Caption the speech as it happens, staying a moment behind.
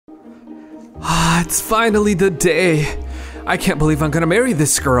It's finally the day. I can't believe I'm gonna marry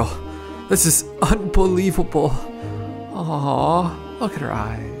this girl. This is unbelievable. Aww, look at her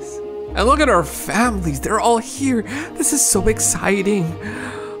eyes. And look at our families, they're all here. This is so exciting.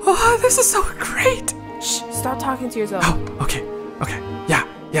 Oh, this is so great. Shh, stop talking to yourself. Oh, okay, yeah,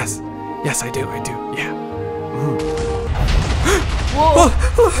 yes, I do, yeah. Whoa,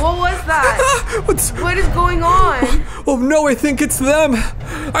 what was that? What is going on? Oh no, I think it's them.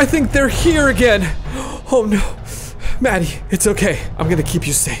 I think they're here again. Oh no. Maddie, it's okay. I'm gonna keep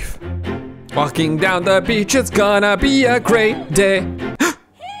you safe. Walking down the beach, it's gonna be a great day.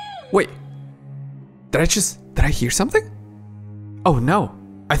 Wait, did I hear something? Oh no,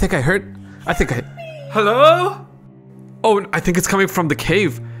 hello? Oh, I think it's coming from the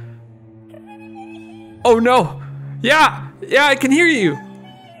cave. Oh no, yeah, I can hear you.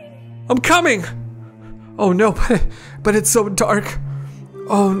 I'm coming. Oh no, but it's so dark.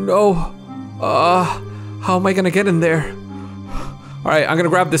 Oh no, how am I gonna get in there? All right, I'm gonna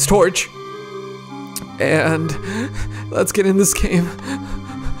grab this torch and let's get in this cave.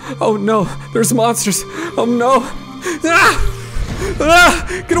 Oh no, there's monsters. Oh no.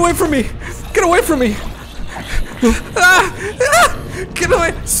 Get away from me. Get away from me. Get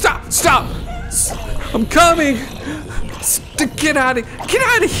away. Stop. I'm coming. Get out of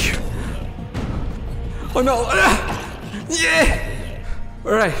here. Oh no. Yeah.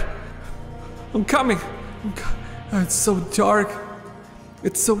 All right. I'm coming. Oh, it's so dark.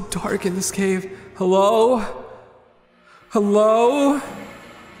 It's so dark in this cave. Hello?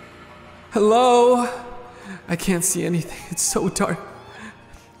 I can't see anything. It's so dark.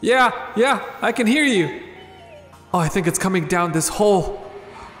 Yeah, I can hear you. Oh, I think it's coming down this hole.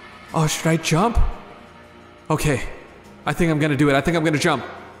 Oh, should I jump? Okay. I think I'm gonna do it. I think I'm gonna jump.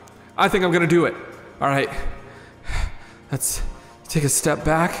 I think I'm gonna do it. All right. Let's take a step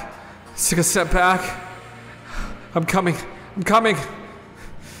back. I'm coming.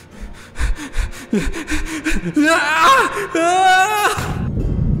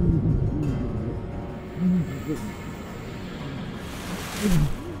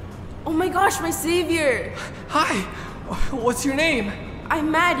 Oh my gosh, my savior. Hi, what's your name? I'm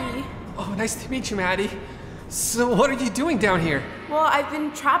Maddie. Oh, nice to meet you, Maddie. So what are you doing down here? Well, I've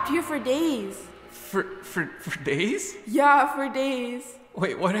been trapped here for days. For days? Yeah, for days.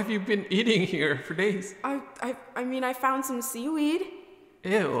 Wait, what have you been eating here for days? I mean, I found some seaweed.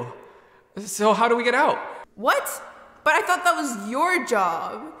 Ew. So how do we get out? What? But I thought that was your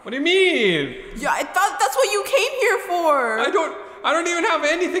job. What do you mean? Yeah, I thought that's what you came here for. I don't even have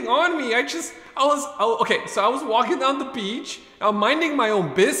anything on me. I was walking down the beach, I'm minding my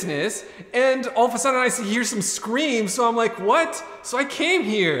own business, and all of a sudden I hear some screams, so I'm like, what? So I came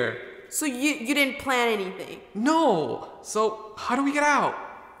here. So you didn't plan anything? No. So how do we get out?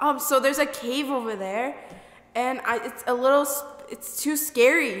 So there's a cave over there, and it's too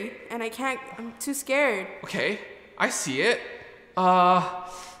scary, and I'm too scared. Okay, I see it. I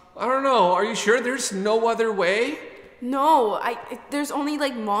don't know, are you sure there's no other way? No, there's only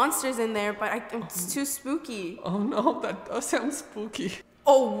like monsters in there, but it's too spooky. Oh no, that does sound spooky.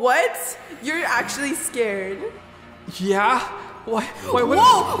 Oh, what? You're actually scared? Yeah? Why,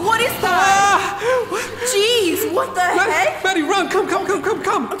 whoa, what is that? Jeez, what the heck? Maddie, run, come.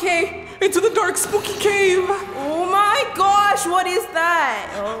 Okay. Into the dark, spooky cave. Oh my gosh, what is that?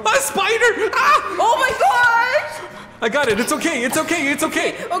 Oh. A spider! Ah! Oh my gosh! I got it, it's okay.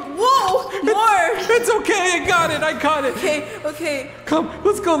 Whoa, more! It's okay, I got it. Okay. Come,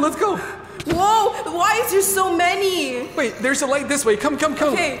 let's go. Whoa, why is there so many? Wait, there's a light this way, come.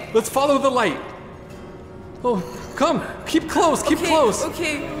 Okay. Let's follow the light. Oh, come, keep close.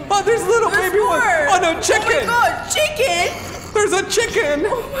 Okay. Oh, there's baby more. one. Oh no, chicken. Oh my god, chicken? There's a chicken.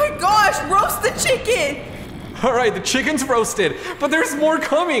 Oh my gosh, roast the chicken. All right, the chicken's roasted, but there's more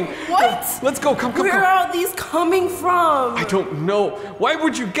coming. What? Let's go, come. Where are all these coming from? I don't know. Why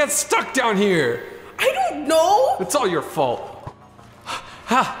would you get stuck down here? I don't know. It's all your fault.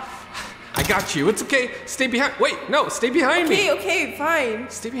 I got you, it's okay. Stay behind, stay behind me. Okay, fine.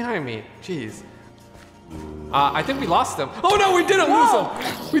 Stay behind me, jeez. I think we lost them. Oh no, we didn't lose them.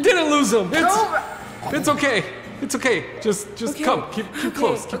 We didn't lose them. It's okay. Just okay. Come. Keep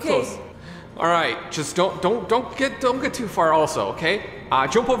close. All right. Just don't get too far. Also, okay?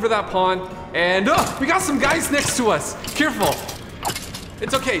 Jump over that pond, and we got some guys next to us. Careful.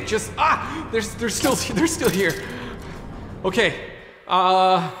 It's okay. Just they're still here. Okay.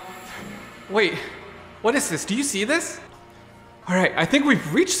 Wait. What is this? Do you see this? All right. I think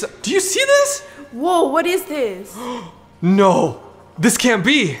we've reached. Do you see this? Whoa, what is this? No, this can't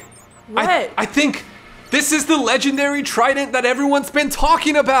be. What? I think This is the legendary trident that everyone's been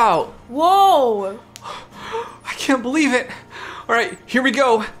talking about. Whoa. I can't believe it. All right, here we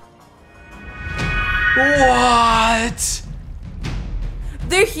go. What?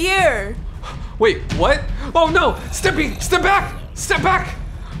 They're here. Wait, what? Oh no, step back, step back.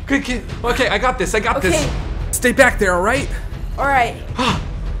 Okay, I got this, this. Stay back there, all right? All right.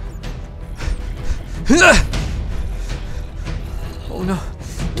 Oh no.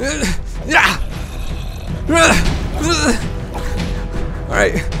 All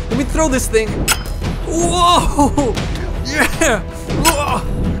right, let me throw this thing. Whoa! Yeah! Whoa.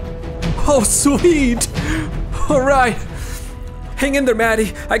 Oh, sweet! All right, hang in there,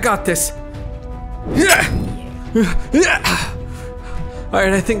 Maddie. I got this. Yeah! All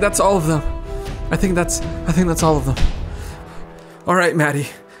right, I think that's all of them. I think that's all of them. All right, Maddie,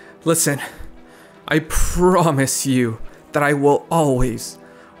 listen. I promise you that I will always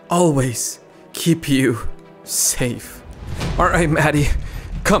keep you safe. All right, Maddie,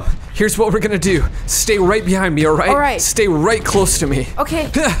 come. Here's what we're gonna do. Stay right behind me, all right? All right. Stay right close to me. Okay.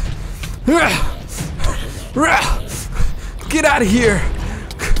 Get out of here.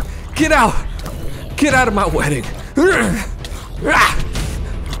 Get out. Get out of my wedding.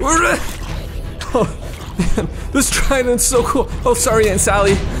 Oh, man, this trident's so cool. Oh, sorry, Aunt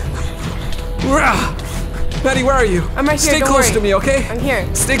Sally. Maddie, where are you? I'm right here. Stay close to me, okay? I'm here.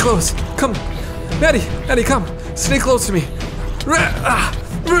 Stay close. Come. Maddie, come. Stay close to me.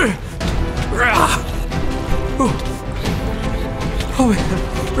 Oh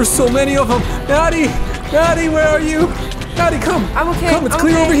man, there's so many of them. Maddie, where are you? Maddie, come. I'm okay. Come, it's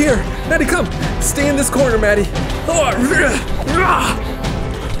clear over here. Maddie, come. Stay in this corner, Maddie.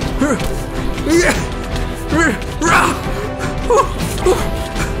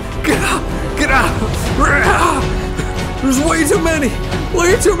 Get out. There's way too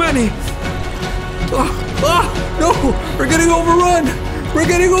many. No, we're getting overrun.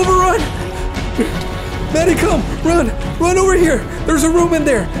 Maddie, come, run over here. There's a room in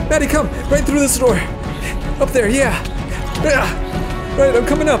there. Maddie, come, right through this door. Up there, yeah. Right, I'm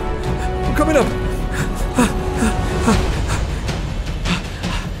coming up.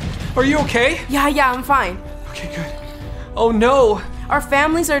 Are you okay? Yeah, I'm fine. Okay, good. Oh no. Our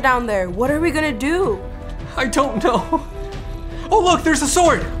families are down there. What are we gonna do? I don't know. Oh look, there's a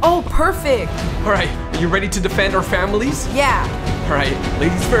sword. Oh, perfect. All right, are you ready to defend our families? Yeah. All right,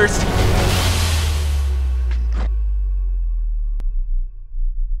 ladies first.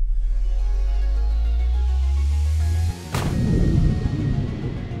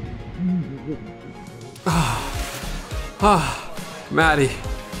 Maddie.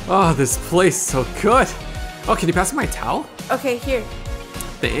 Oh, this place is so good. Oh, can you pass me my towel? Okay, here.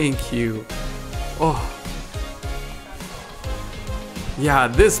 Thank you. Oh. Yeah,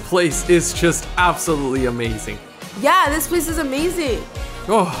 this place is just absolutely amazing. Yeah, this place is amazing.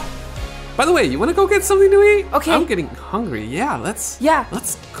 Oh. By the way, you want to go get something to eat? Okay. I'm getting hungry. Yeah, let's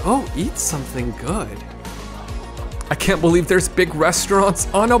go eat something good. I can't believe there's big restaurants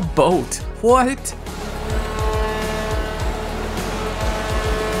on a boat. What?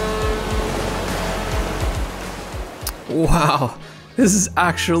 Wow, this is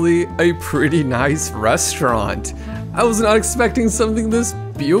actually a pretty nice restaurant. I was not expecting something this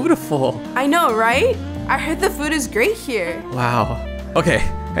beautiful. I know, right? I heard the food is great here. Wow. Okay,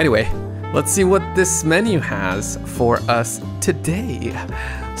 anyway, let's see what this menu has for us today.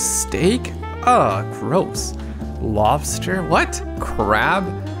 Steak? Gross. Lobster? What? Crab?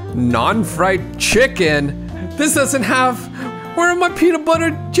 Non-fried chicken? This doesn't have... Where are my peanut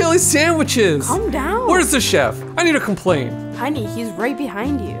butter jelly sandwiches? Calm down. Where's the chef? I need to complain. Honey, he's right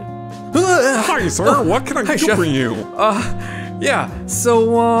behind you. Hi, sir. What can I do chef. for you? Yeah,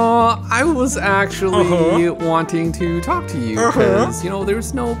 so, I was actually wanting to talk to you because, you know,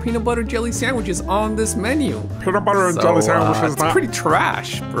 there's no peanut butter jelly sandwiches on this menu. Peanut butter and jelly sandwiches. It's pretty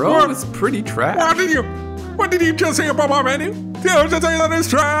trash, bro. What? It's pretty trash. What did you just say about my menu? Did you just say that it's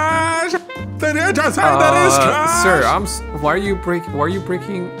trash? Did you just say that it's trash? Sir, why are you breaking That your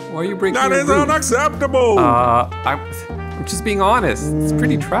is rules? unacceptable. I'm just being honest. It's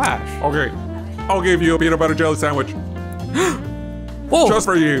pretty trash. Okay, I'll give you a peanut butter jelly sandwich. Oh, Just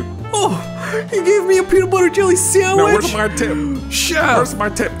for you. oh, you gave me a peanut butter jelly sandwich. Now, where's my tip? Chef. Where's my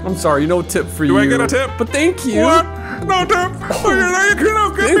tip? I'm sorry, no tip for you. Do I get a tip? But thank you. What? No tip? Thank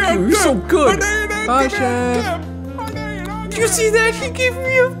you, you're so good. Bye, Chef. Did you see that? He gave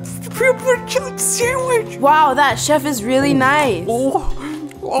me a peanut butter jelly sandwich. Wow, that chef is really nice.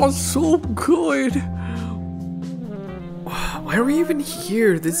 Oh, so good. Why are we even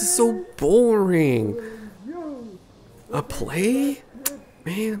here? This is so boring. A play?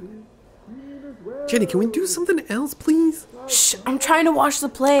 Man. Jenny, can we do something else, please? Shh, I'm trying to watch the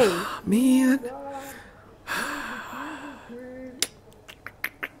play. Man.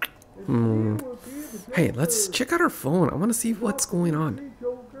 Hey, let's check out our phone. I want to see what's going on.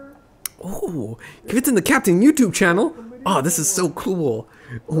 Oh, if it's in the Captain YouTube channel. Oh, this is so cool.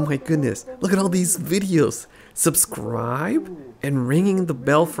 Oh my goodness. Look at all these videos. Subscribe and ringing the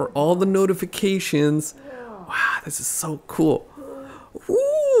bell for all the notifications. Wow, this is so cool.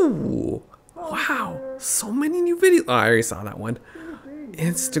 Ooh, wow. So many new videos. Oh, I already saw that one.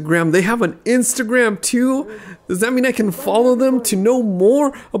 Instagram. They have an Instagram too. Does that mean I can follow them to know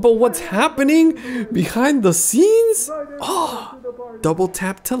more about what's happening behind the scenes? Oh, double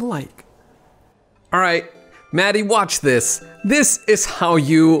tap to like. All right, Maddie, watch this. This is how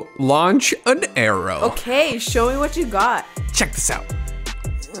you launch an arrow. Okay, show me what you got. Check this out.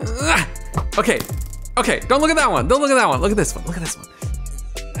 Okay, don't look at that one. Don't look at that one. Look at this one. Look at this one.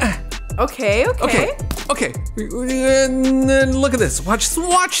 Okay. Okay. And then look at this. Watch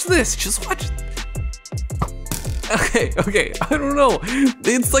this. Just watch. Okay. I don't know.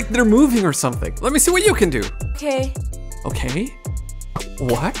 It's like they're moving or something. Let me see what you can do. Okay.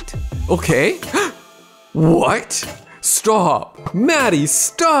 What? Okay. What? Stop. Maddie,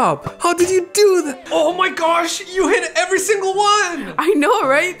 stop. How did you do that? Oh my gosh, you hit every single one. I know,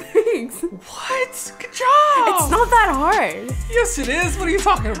 right? Thanks. What? Good job. It's not that hard. Yes, it is. What are you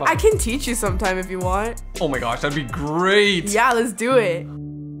talking about? I can teach you sometime if you want. Oh my gosh, that'd be great. Yeah, let's do it.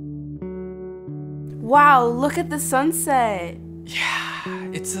 Wow, look at the sunset. Yeah,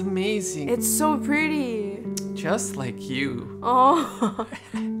 it's amazing. It's so pretty. Just like you. Oh.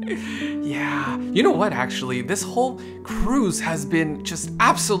 Yeah. You know what, actually? This whole cruise has been just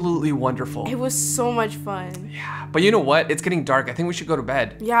absolutely wonderful. It was so much fun. Yeah. But you know what? It's getting dark. I think we should go to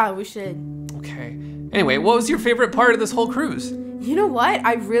bed. Yeah, we should. Okay. Anyway, what was your favorite part of this whole cruise? You know what?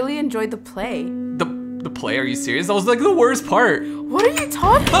 I really enjoyed the play. The play? Are you serious? That was like the worst part. What are you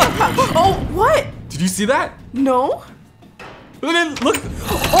talking about? Oh, what? Did you see that? No. Look.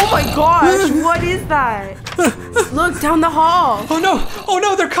 Oh my gosh, what is that? Look, down the hall. Oh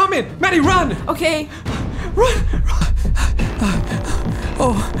no, they're coming. Maddie, run. Okay. Run.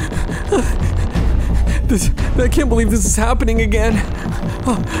 I can't believe this is happening again.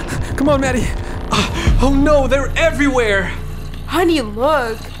 Oh, come on, Maddie. Oh no, they're everywhere. Honey,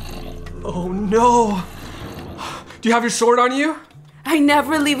 look. Oh no. Do you have your sword on you? I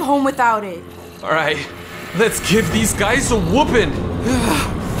never leave home without it. All right, let's give these guys a whooping.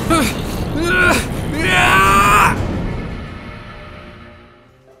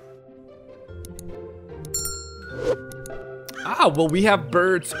 Well, we have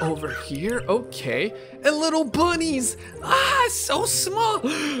birds over here, okay, and little bunnies. So small.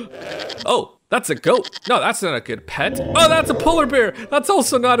 Oh, that's a goat. No, that's not a good pet. Oh, that's a polar bear. That's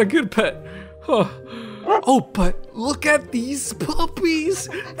also not a good pet. Oh, but look at these puppies.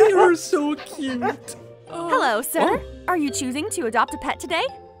 They are so cute. Hello, sir. Are you choosing to adopt a pet today?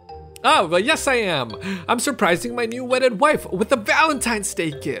 Oh, well, yes, I am. I'm surprising my new wedded wife with a Valentine's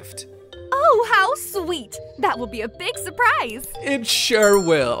Day gift. Oh, how sweet. That will be a big surprise. It sure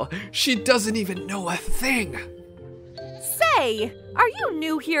will. She doesn't even know a thing. Say, are you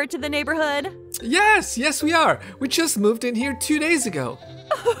new here to the neighborhood? Yes, we are. We just moved in here 2 days ago.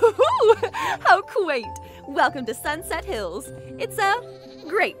 How quaint. Welcome to Sunset Hills. It's a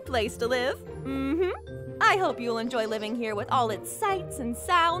great place to live. I hope you'll enjoy living here with all its sights and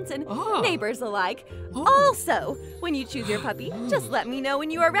sounds and neighbors alike. Also, when you choose your puppy, just let me know when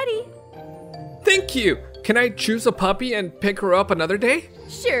you are ready. Thank you. Can I choose a puppy and pick her up another day?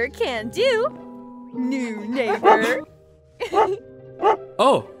 Sure can do. New neighbor.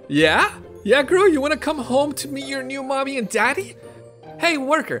 Oh, yeah? Yeah, girl, you want to come home to meet your new mommy and daddy? Hey,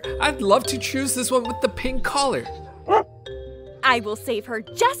 worker, I'd love to choose this one with the pink collar. I will save her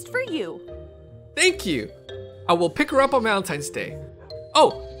just for you. Thank you. I will pick her up on Valentine's Day.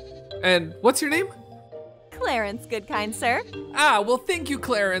 Oh, and what's your name? Clarence, good kind sir. Well, thank you,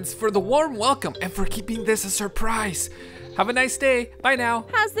 Clarence, for the warm welcome and for keeping this a surprise. Have a nice day. Bye now.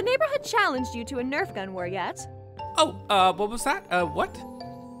 Has the neighborhood challenged you to a Nerf gun war yet? Oh, what was that? What?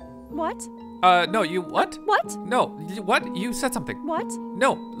 What? No, you what? What? No, what? You said something. What?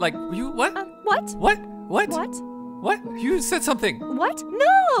 No, like, you what? What? What? What? What? What? You said something. What?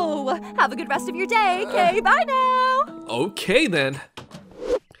 No! Have a good rest of your day, okay? Bye now! Okay, then.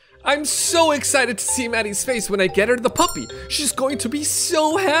 I'm so excited to see Maddie's face when I get her the puppy. She's going to be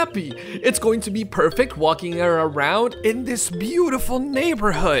so happy. It's going to be perfect walking her around in this beautiful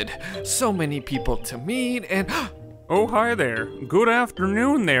neighborhood. So many people to meet and... Oh, hi there. Good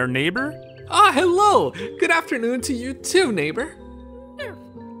afternoon there, neighbor. Hello. Good afternoon to you too, neighbor. Nerf.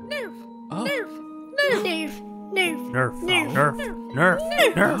 Oh. Nerf. Nerf, nerf, nerf,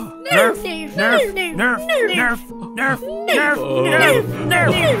 nerf, nerf, nerf, nerf, nerf, nerf,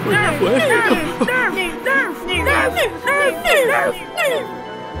 nerf, nerf,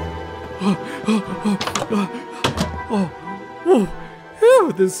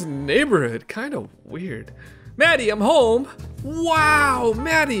 Whew, this neighborhood, kind of weird. Maddie, I'm home. Wow,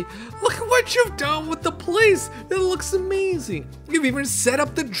 Maddie, look at what you've done with the place. It looks amazing. You've even set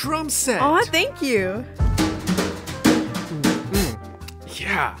up the drum set. Oh, thank you.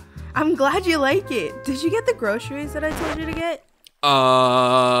 Yeah. I'm glad you like it. Did you get the groceries that I told you to get?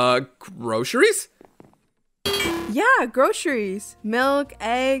 Groceries? Yeah, groceries. Milk,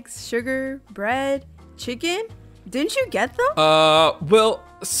 eggs, sugar, bread, chicken. Didn't you get them? Well,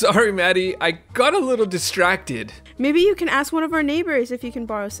 sorry, Maddie. I got a little distracted. Maybe you can ask one of our neighbors if you can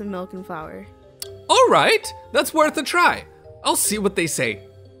borrow some milk and flour. All right, that's worth a try. I'll see what they say.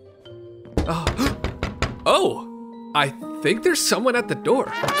 Oh, I think there's someone at the door.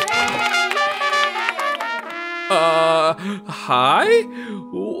 Hi?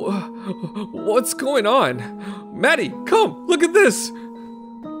 What's going on? Maddie, come, look at this.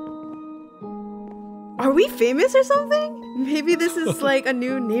 Are we famous or something? Maybe this is like a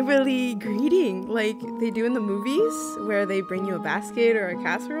new neighborly greeting, like they do in the movies, where they bring you a basket or a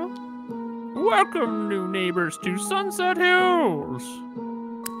casserole. Welcome, new neighbors, to Sunset Hills.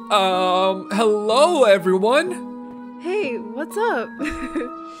 Hello, everyone. Hey, what's up?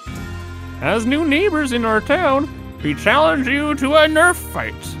 As new neighbors in our town, we challenge you to a Nerf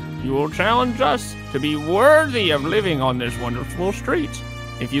fight. You will challenge us to be worthy of living on this wonderful street.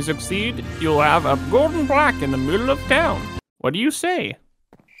 If you succeed, you'll have a golden plaque in the middle of town. What do you say?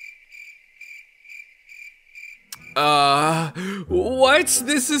 What?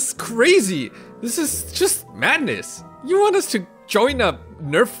 This is crazy. This is just madness. You want us to join a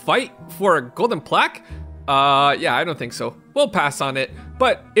Nerf fight for a golden plaque? Yeah, I don't think so. We'll pass on it,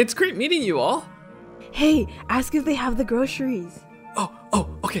 but it's great meeting you all. Hey, ask if they have the groceries. Oh,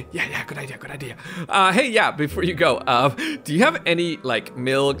 okay. Yeah, good idea. Hey, yeah, before you go, do you have any, like,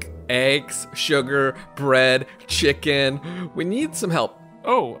 milk, eggs, sugar, bread, chicken? We need some help.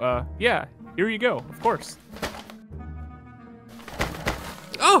 Oh, yeah, here you go, of course.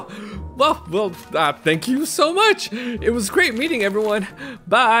 Oh, well, thank you so much. It was great meeting everyone.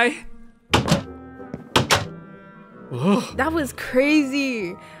 Bye. Whoa. That was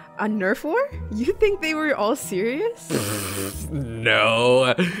crazy. A Nerf war? You think they were all serious?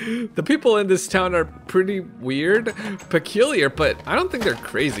 No. The people in this town are pretty weird, peculiar, but I don't think they're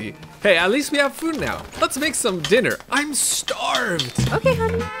crazy. Hey, at least we have food now. Let's make some dinner. I'm starved. Okay,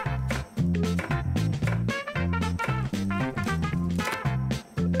 honey.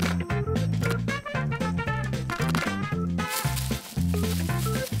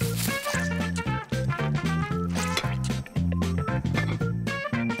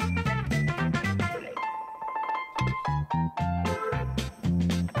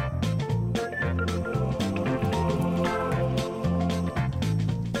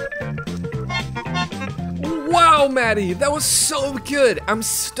 Wow, Maddie, that was so good. I'm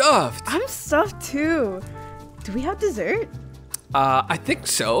stuffed. I'm stuffed too. Do we have dessert? I think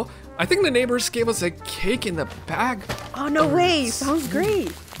so. I think the neighbors gave us a cake in the bag. Oh, no way. Sounds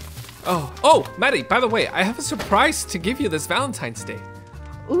great. Oh, Maddie, by the way, I have a surprise to give you this Valentine's Day.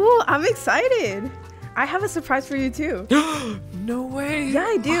 Ooh, I'm excited. I have a surprise for you too. No way. Yeah,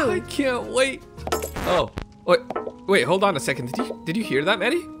 I do. I can't wait. Oh, wait, hold on a second. Did you hear that,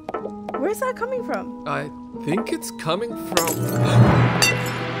 Maddie? Where's that coming from? I think it's coming from...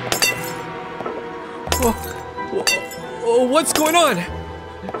 What's going on?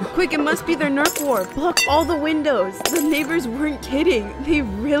 Quick, it must be their Nerf war. Block all the windows. The neighbors weren't kidding. They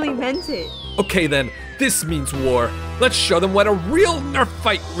really meant it. Okay then, this means war. Let's show them what a real Nerf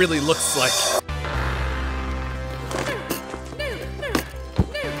fight really looks like.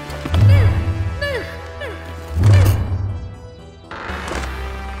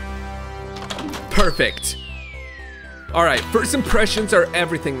 Perfect. All right, first impressions are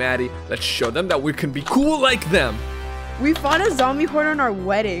everything, Maddie. Let's show them that we can be cool like them. We fought a zombie horde on our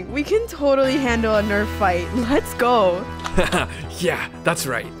wedding. We can totally handle a Nerf fight. Let's go. Yeah, that's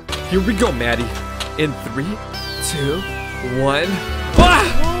right. Here we go, Maddie. In 3, 2, 1. Ah!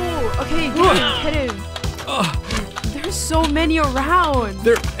 Whoa, okay, get him. There's so many around.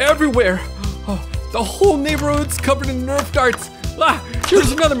 They're everywhere. Oh, the whole neighborhood's covered in Nerf darts.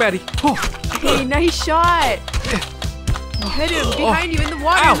 Here's another, Maddie. Hey, nice shot. Hit him behind you in the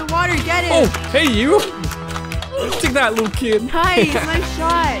water. Ow. In the water, get him. Oh, hey you. Take that, little kid. Nice, nice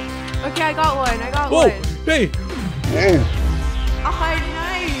shot. Okay, I got one. Whoa, hey. Oh,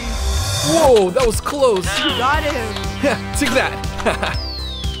 nice. Whoa, that was close. You got him. Take that.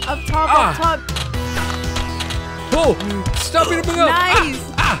 Up top, up top. Oh, stop beating me up. Nice.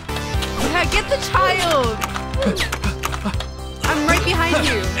 Yeah, get the child. I'm right behind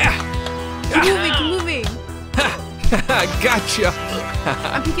you. Keep moving, keep moving. Gotcha.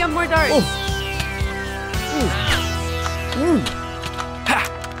 I'm picking up more darts.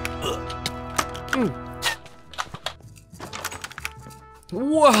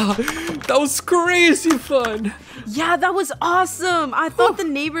 Wow, that was crazy fun. Yeah, that was awesome. I thought the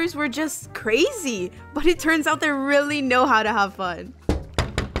neighbors were just crazy, but it turns out they really know how to have fun.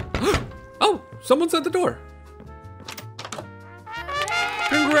 Oh, someone's at the door.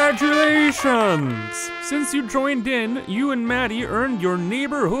 Congratulations! Since you joined in, you and Maddie earned your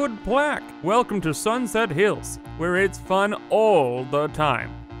neighborhood plaque. Welcome to Sunset Hills, where it's fun all the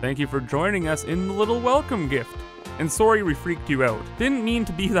time. Thank you for joining us in the little welcome gift. And sorry we freaked you out. Didn't mean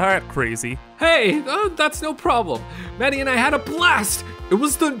to be that crazy. Hey, that's no problem. Maddie and I had a blast. It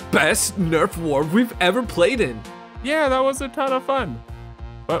was the best Nerf war we've ever played in. Yeah, that was a ton of fun.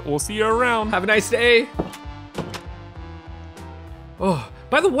 But we'll see you around. Have a nice day. Oh,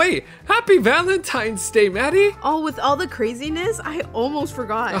 by the way, happy Valentine's Day, Maddie. Oh, with all the craziness, I almost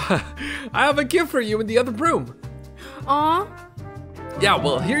forgot. I have a gift for you in the other room. Aw. Yeah,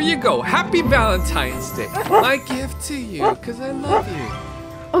 well, here you go. Happy Valentine's Day. My gift to you, because I love you.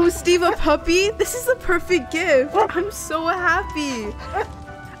 Oh, Steve, a puppy? This is the perfect gift. I'm so happy.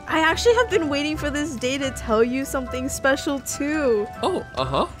 I actually have been waiting for this day to tell you something special too. Oh,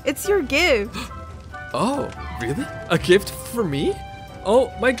 uh-huh. It's your gift. Oh, really? A gift for me?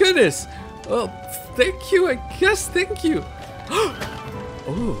 Oh, my goodness. Well, thank you, I guess. Thank you.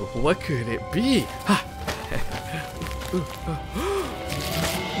 Oh, what could it be?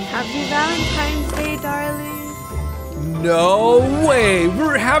 Happy Valentine's Day, darling. No way!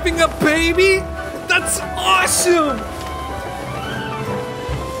 We're having a baby? That's awesome!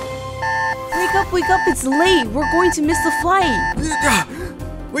 Wake up, it's late. We're going to miss the flight.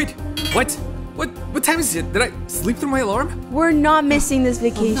 Wait, what? What time is it? Did I sleep through my alarm? We're not missing this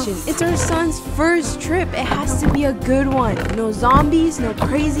vacation. It's our son's first trip. It has to be a good one. No zombies, no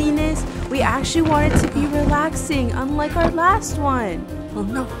craziness. We actually want it to be relaxing, unlike our last one. Oh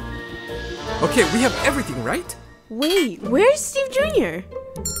no. Okay, we have everything, right? Wait, where's Steve Jr.?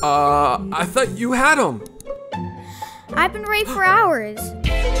 I thought you had him. I've been ready for hours.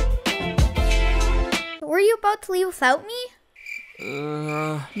 Were you about to leave without me?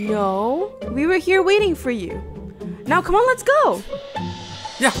 No, we were here waiting for you. Now come on, let's go.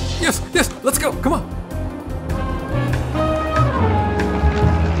 Yeah, yes, let's go, come on.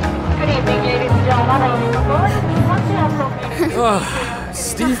 Good evening, ladies and gentlemen.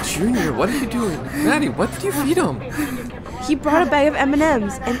 Steve Jr., what are you doing? Maddie, what did you feed him? He brought a bag of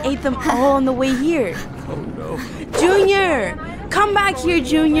M&Ms and ate them all on the way here. Oh no. Junior, come back here,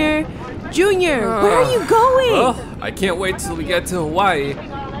 Junior. Junior, where are you going? Well, I can't wait till we get to Hawaii.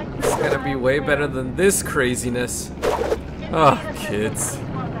 It's gonna be way better than this craziness. Oh, kids.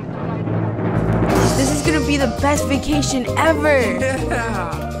 This is gonna be the best vacation ever.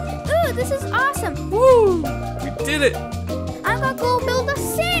 Yeah. Ooh, this is awesome. Woo! We did it. I'm gonna go build a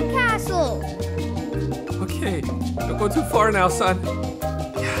sandcastle. Okay, don't go too far now, son.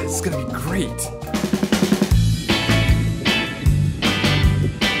 Yeah, it's gonna be great.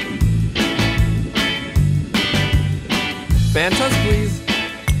 Phantoms, please.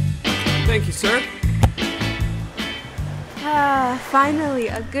 Thank you, sir. Finally,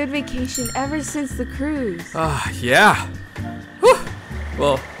 a good vacation ever since the cruise. Yeah. Whew.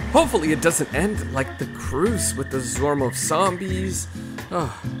 Well, hopefully it doesn't end like the cruise with the swarm of zombies.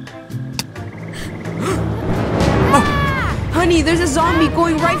 Honey, there's a zombie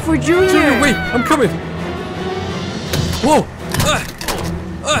going right for Junior. Junior, wait, I'm coming. Whoa.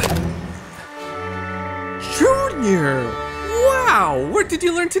 Junior. Wow, where did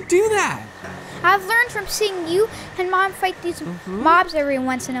you learn to do that? I've learned from seeing you and Mom fight these mobs every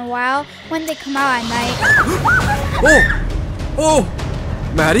once in a while when they come out at night. Oh,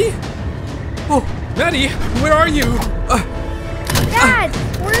 Maddie? Oh, Maddie, where are you? Dad,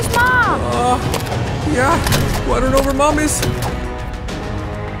 where's Mom? Yeah, well, I don't know where Mom is.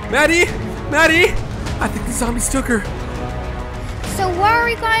 Maddie, I think the zombies took her. So what are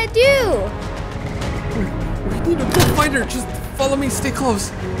we gonna do? We need to go find her. Just follow me. Stay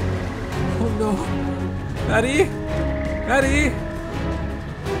close. Oh no. Maddie.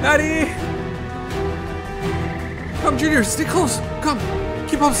 Come, Junior. Stay close. Come.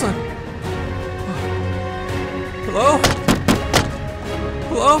 Keep up, son. Hello?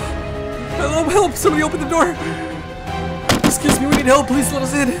 Help. Somebody open the door. Excuse me. We need help. Please let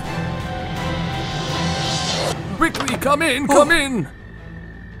us in. Quickly, come in, come in!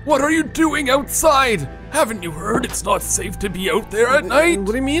 What are you doing outside? Haven't you heard it's not safe to be out there at night?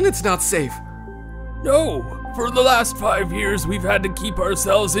 What do you mean it's not safe? No, for the last 5 years we've had to keep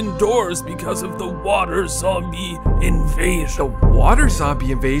ourselves indoors because of the water zombie invasion. The water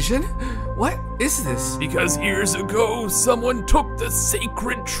zombie invasion? What is this? Because years ago, someone took the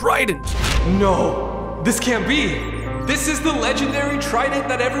sacred trident. No, this can't be. This is the legendary trident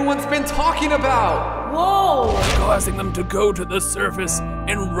that everyone's been talking about. Whoa! Causing them to go to the surface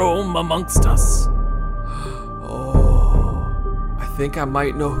and roam amongst us. Oh, I think I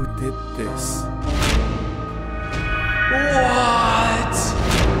might know who did this. What?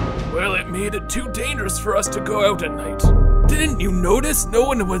 Well, it made it too dangerous for us to go out at night. Didn't you notice no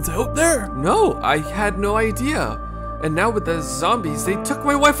one was out there? No, I had no idea. And now with the zombies, they took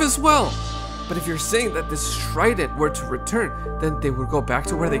my wife as well. But if you're saying that this trident were to return, then they would go back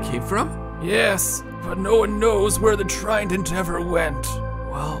to where they came from? Yes, but no one knows where the trident ever went.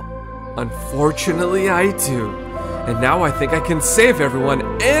 Well, unfortunately I do. And now I think I can save everyone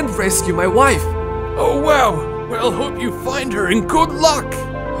and rescue my wife. Oh wow! Well, hope you find her and good luck!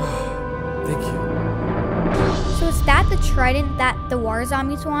 Thank you. So is that the trident that the water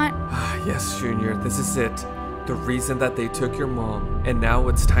zombies want? Yes, Junior, this is it. The reason that they took your mom, and now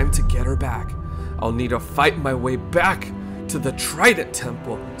it's time to get her back. I'll need to fight my way back to the Trident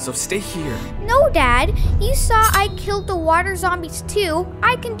Temple, so stay here. No, Dad. You saw I killed the water zombies too.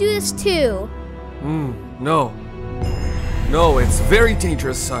 I can do this too. No. No, it's very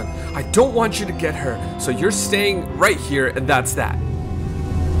dangerous, son. I don't want you to get hurt, so you're staying right here, and that's that.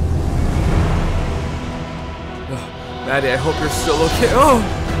 Maddie, I hope you're still okay. Oh,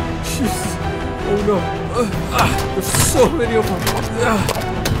 jeez. Oh no. There's so many of them.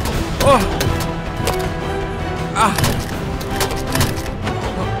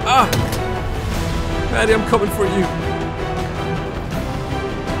 Maddie, I'm coming for you.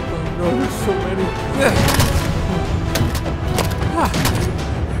 Oh no, there's so many.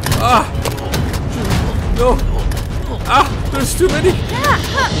 No. There's too many.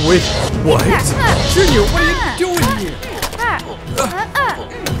 Wait, what? Junior, what are you doing here?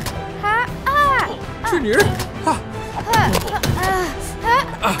 Junior?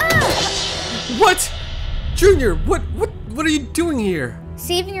 What? Junior, what are you doing here?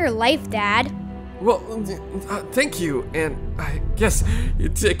 Saving your life, Dad. Well, thank you, and I guess you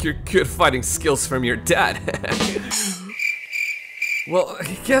take your good fighting skills from your dad. Well, I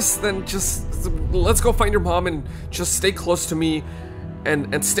guess then just let's go find your mom and just stay close to me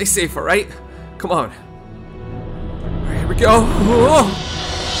and stay safe, alright? Come on. Alright, here we go.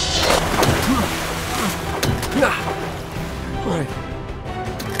 Alright.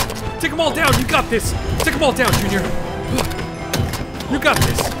 Take them all down, you got this. Take them all down, Junior. You got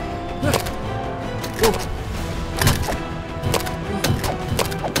this.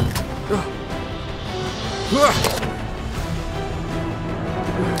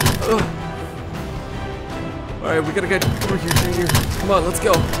 Alright, we gotta get through here, Junior. Come on, let's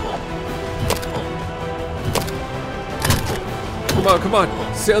go. Come on.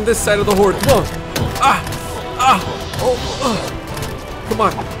 Stay on this side of the horde. Come on. Come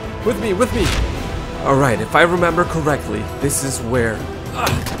on. With me. Alright, if I remember correctly, this is where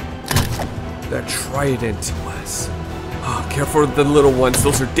the trident was. Oh, careful with the little ones.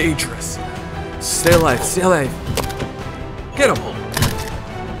 Those are dangerous. Stay alive. Get him.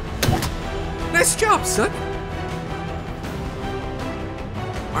 Nice job, son.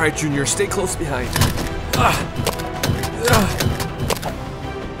 Alright, Junior, stay close behind.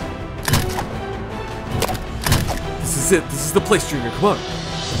 This is it. This is the place, Junior. Come on.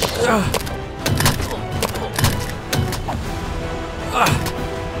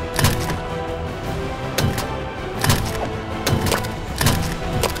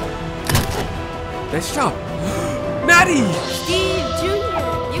 Nice job. Maddie! Steve,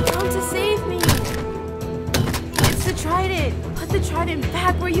 Junior, you come to save me. It's the trident. Put the trident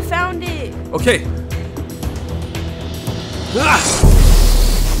back where you found it. Okay.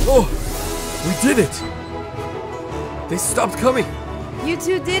 Oh, we did it. They stopped coming. You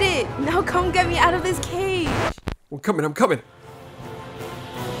two did it. Now come get me out of this cage. I'm coming.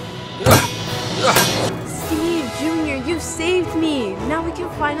 Steve, Junior, you saved me. Now we can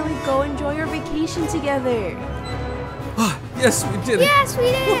finally go enjoy our vacation together. Yes, we did it. Yes,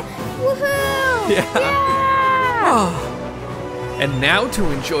 we did it. Woohoo! Yeah. And now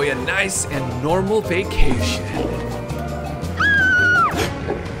to enjoy a nice and normal vacation.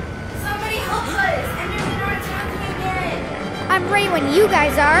 Somebody help us! Enemies are attacking again! I'm ready when you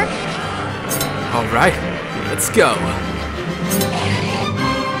guys are. All right, let's go.